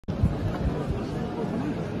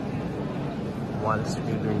whilst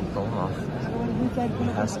we're doing tawaf, we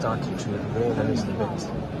have started to rain a little bit.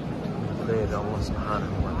 We pray that Allah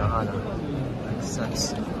subhanahu wa ta'ala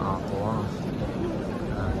accepts our tawaf.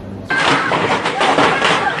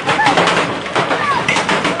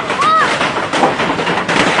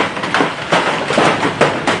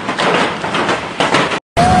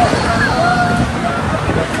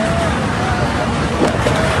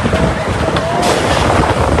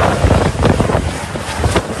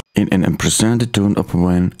 In an unprecedented turn of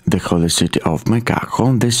when the holy city of Mecca,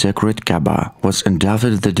 home the sacred Kaaba, was engulfed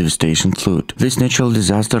in the devastating flood. This natural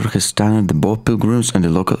disaster has stunned both pilgrims and the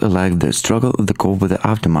local alike. The struggle to cope with the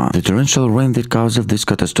aftermath. The torrential rain that caused this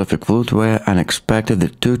catastrophic flood were unexpected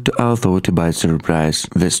that took the authority by surprise.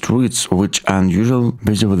 The streets, which are unusual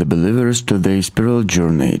busy with the believers to their spiritual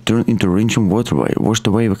journey, turned into raging waterway, washed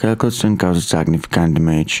away vehicles and caused significant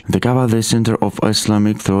damage. The Kaaba, the center of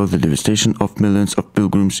Islamic through the devastation of millions of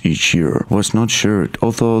pilgrims each year, was not shared,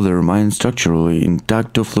 although they remain structurally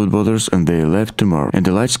intact to floodwaters and they left tomorrow. And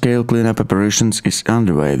the large-scale cleanup operations is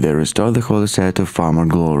underway. They restore the holy site to former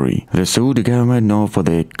glory. The Saudi government, known for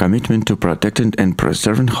their commitment to protecting and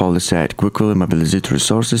preserving holy site, quickly mobilized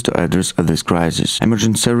resources to address this crisis.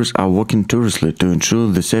 Emergency services are working tirelessly to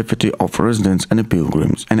ensure the safety of residents and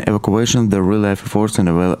pilgrims. And evacuation, the relief efforts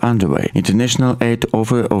are well underway. International aid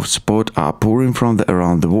offers of support are pouring from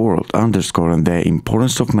around the world, underscoring the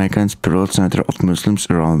importance of Mecca and spiritual center of Muslims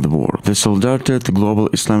around the world. The solidarity of the global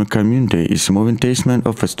Islamic community is a moving testament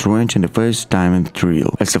of a strange and face time and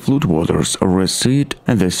thrill. As the floodwaters recede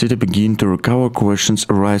and the city begin to recover, questions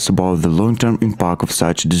arise about the long-term impact of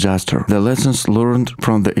such disaster. The lessons learned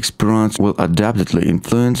from the experience will undoubtedly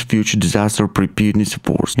influence future disaster preparedness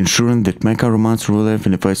efforts, ensuring that Mecca remains relief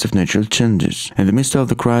in the face of natural changes. In the midst of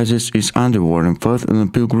the crisis is underwhelming faith in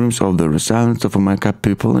the pilgrims of the resilience of a Mecca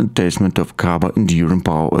people and testament of Kaaba enduring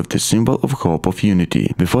power of the symbol of hope of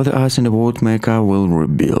unity. Before the eyes in the world, Mecca will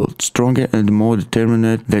rebuild, stronger and more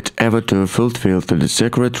determined than ever to fulfill the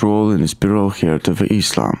sacred role in the spiritual heart of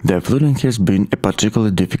Islam. The flooding has been a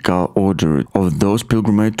particularly difficult order of those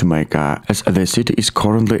pilgrimage to Mecca, as the city is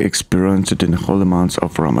currently experiencing in the holy months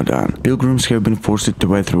of Ramadan. Pilgrims have been forced to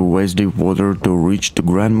wade through waist-deep water to reach the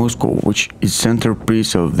Grand Mosque, which is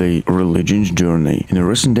centerpiece of their religious journey. In a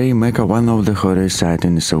recent day, Mecca, one of the hottest sites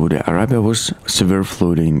in Saudi Arabia, was severe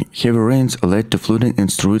flooding. Heavy rains led to flooding in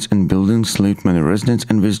streets and buildings, left many residents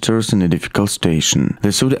and visitors in a difficult station.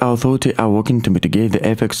 The Saudi authorities are working to mitigate the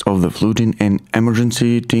effects of the flooding, and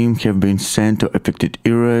emergency teams have been sent to affected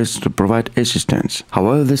areas to provide assistance.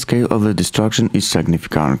 However, the scale of the destruction is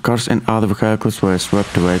significant. Cars and other vehicles were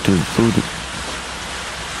swept away to the flood.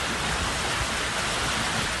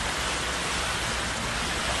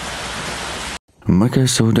 Mecca,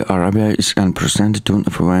 Saudi Arabia is an unprecedented turn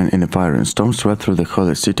of events in a fire and storm swept through the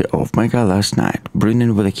holy city of Mecca last night,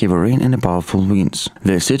 bringing with a heavy rain and powerful winds.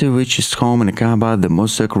 The city, which is home in the Kaaba, the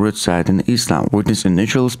most sacred site in Islam, witnessed a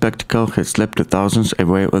natural spectacle had swept thousands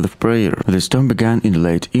away with prayer. The storm began in the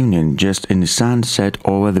late evening, just as the sun set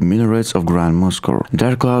over the minarets of Grand Mosque.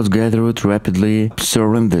 Dark clouds gathered rapidly,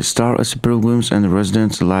 obscuring the star as pilgrims and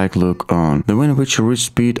residents alike look on. The wind, which reached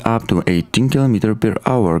speed up to 18 km per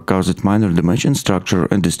hour, caused minor damage in structure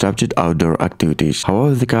and disrupted outdoor activities.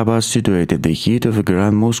 However, the Kaaba, situated at the heat of the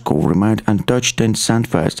Grand Mosque, remained untouched and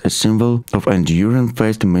standfast, a symbol of enduring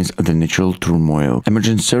faith amidst the natural turmoil.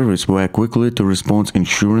 Emergency services were quickly to respond,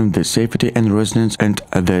 ensuring the safety and residents and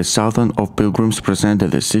the thousands of pilgrims present at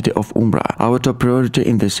the city of Umrah. Our top priority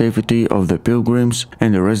in the safety of the pilgrims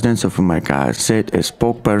and the residents of Mecca, said a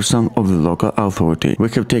spokesperson of the local authority. We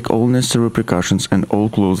have taken all necessary precautions and all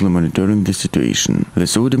closely monitoring the situation. The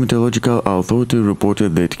Saudi Meteorological Authority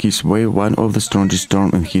reported that his wave, one of the strongest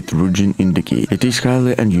storm in hit region, indicate it is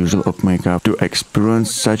highly unusual of Mecca to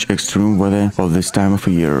experience such extreme weather for this time of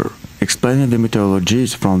year. Explaining the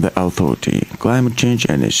meteorologies from the authority, climate change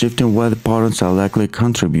and shifting weather patterns are likely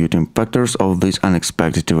contributing factors of this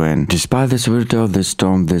unexpected event. Despite the severity of the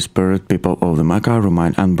storm, the spirit people of the Mecca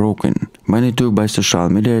remain unbroken. Many took by social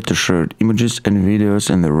media to share images and videos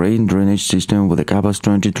and the rain drainage system with the Kaaba's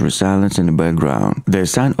transit resilience in the background. The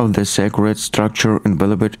sign of the sacred structure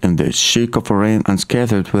enveloped in the shake of rain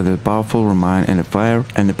unscathed with a powerful remind and the fire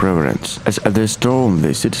and the prevalence. As the storm,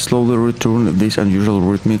 the city slowly returned this unusual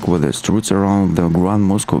rhythmic with the streets around the Grand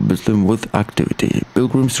Mosque bustling with activity.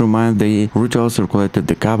 Pilgrims remind the rituals circulated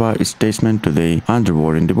the Kaaba is testament to the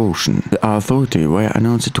underwater devotion. The authority were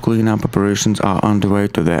announced to clean up operations are underway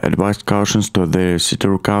to the advised cautions to the city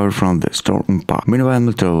recover from the storm impact. Meanwhile,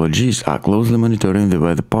 meteorologists are closely monitoring the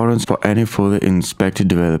weather patterns for any further unexpected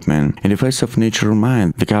development. In the face of nature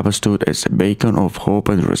remind, the Kaaba stood as a beacon of hope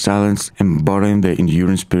and resilience, embodying the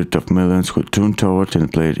enduring spirit of millions who turned toward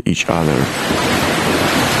and played each other.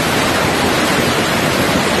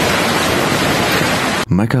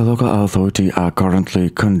 Mecca local authorities are currently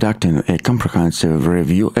conducting a comprehensive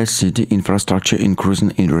review as city infrastructure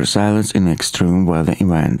increasing in resilience in extreme weather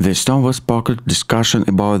events. The storm was sparked discussion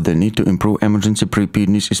about the need to improve emergency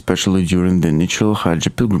preparedness, especially during the natural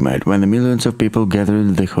Hajj pilgrimage, when the millions of people gathered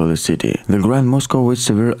in the holy city. The Grand Mosque, which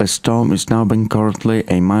severe a storm is now being carefully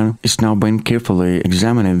examining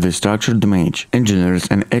the structural damage. Engineers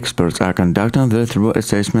and experts are conducting the thorough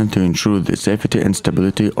assessment to ensure the safety and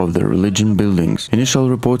stability of the religion buildings. Initial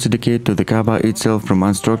reports indicate to the Kaaba itself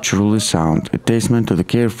remains structurally sound, a testament to the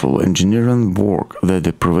careful engineering work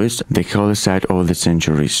that preserves the holy site over the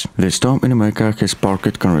centuries. The storm in Mecca has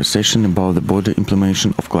sparked conversation about the broader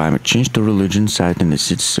implementation of climate change to religion sites in the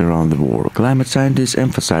cities around the world. Climate scientists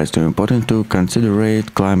emphasize the importance to consider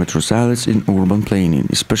climate resilience in urban planning,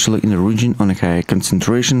 especially in a region on a high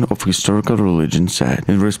concentration of historical religion sites.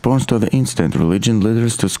 In response to the incident, religion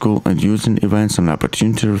leaders to school and using events an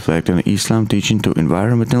opportunity to reflect on Islam teaching to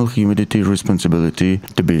environmental humidity responsibility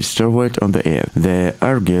to be stewarded on the earth. They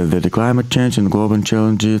argue that the climate change and global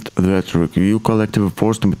challenges that require collective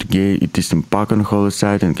efforts to mitigate its impact on holy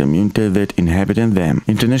sites and communities that inhabit them.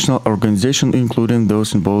 International organizations, including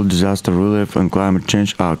those involved in disaster relief and climate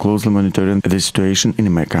change, are closely monitoring the situation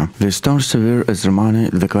in Mecca. The storm severe as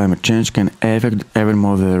reminding the climate change can affect even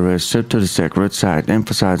more the reset to the sacred site,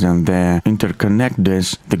 emphasizing the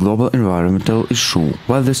interconnectedness the global environmental issue.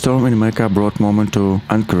 While the storm in Mecca brought moment to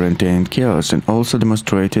uncontained chaos and also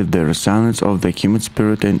demonstrated the resilience of the human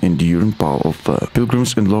spirit and enduring power of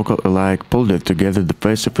pilgrims and local alike pulled it together the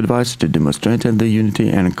face of adversity, demonstrating the unity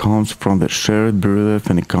and comes from the shared belief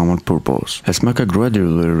and a common purpose. As Mecca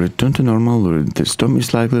gradually returned to normal, the storm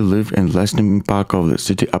is likely to leave a lasting impact of the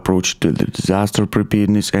city approach to the disaster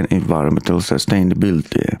preparedness and environmental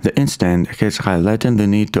sustainability. The incident has highlighted the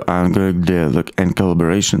need to ongoing dialogue and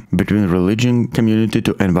collaboration between religion community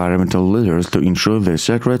to environmental leaders to ensure the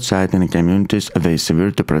sacred site and communities they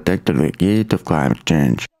serve to protect the gate of climate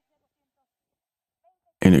change.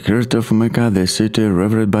 In the heart of Mecca, the city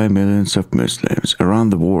revered by millions of Muslims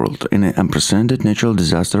around the world, an unprecedented natural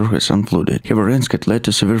disaster has unfolded. Heavy rains had led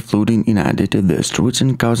to severe flooding inundated the streets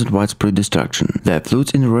and caused widespread destruction. The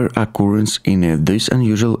floods in rare occurrence in this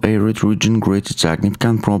unusual arid region created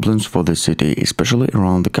significant problems for the city, especially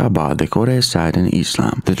around the Kaaba, the holy site in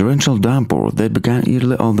Islam. The torrential downpour that began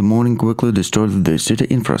early on the morning quickly destroyed the city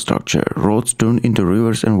infrastructure. Roads turned into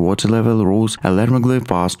rivers and water level rose alarmingly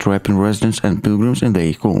fast, trapping residents and pilgrims in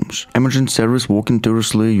their homes. Emergency service working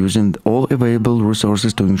tirelessly using all available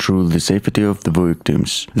resources to ensure the safety of the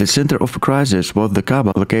victims. The center of the crisis was the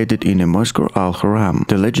Kaaba, located in a Mosque al-Haram,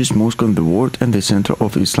 the largest mosque in the world and the center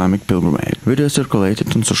of Islamic pilgrimage. Videos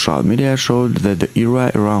circulated on social media showed that the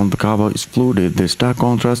area around the Kaaba is flooded, the stark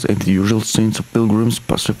contrast and the usual scenes of pilgrims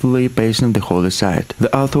passively passing the holy site.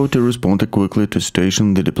 The authority responded quickly to the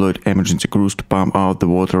situation. They deployed emergency crews to pump out the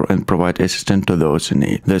water and provide assistance to those in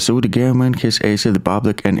need. The Saudi government has asked the public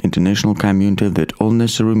and international community that all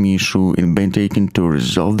necessary measures have been taken to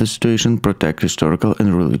resolve the situation, protect historical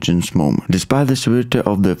and religious moments. Despite the severity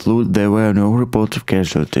of the flood, there were no reports of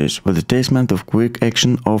casualties, with a testament of quick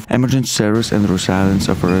action of emergency service and resilience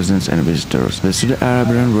of residents and visitors. The Saudi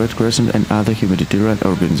Arabian Red Crescent and other humanitarian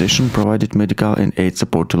organizations provided medical and aid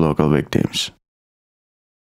support to local victims.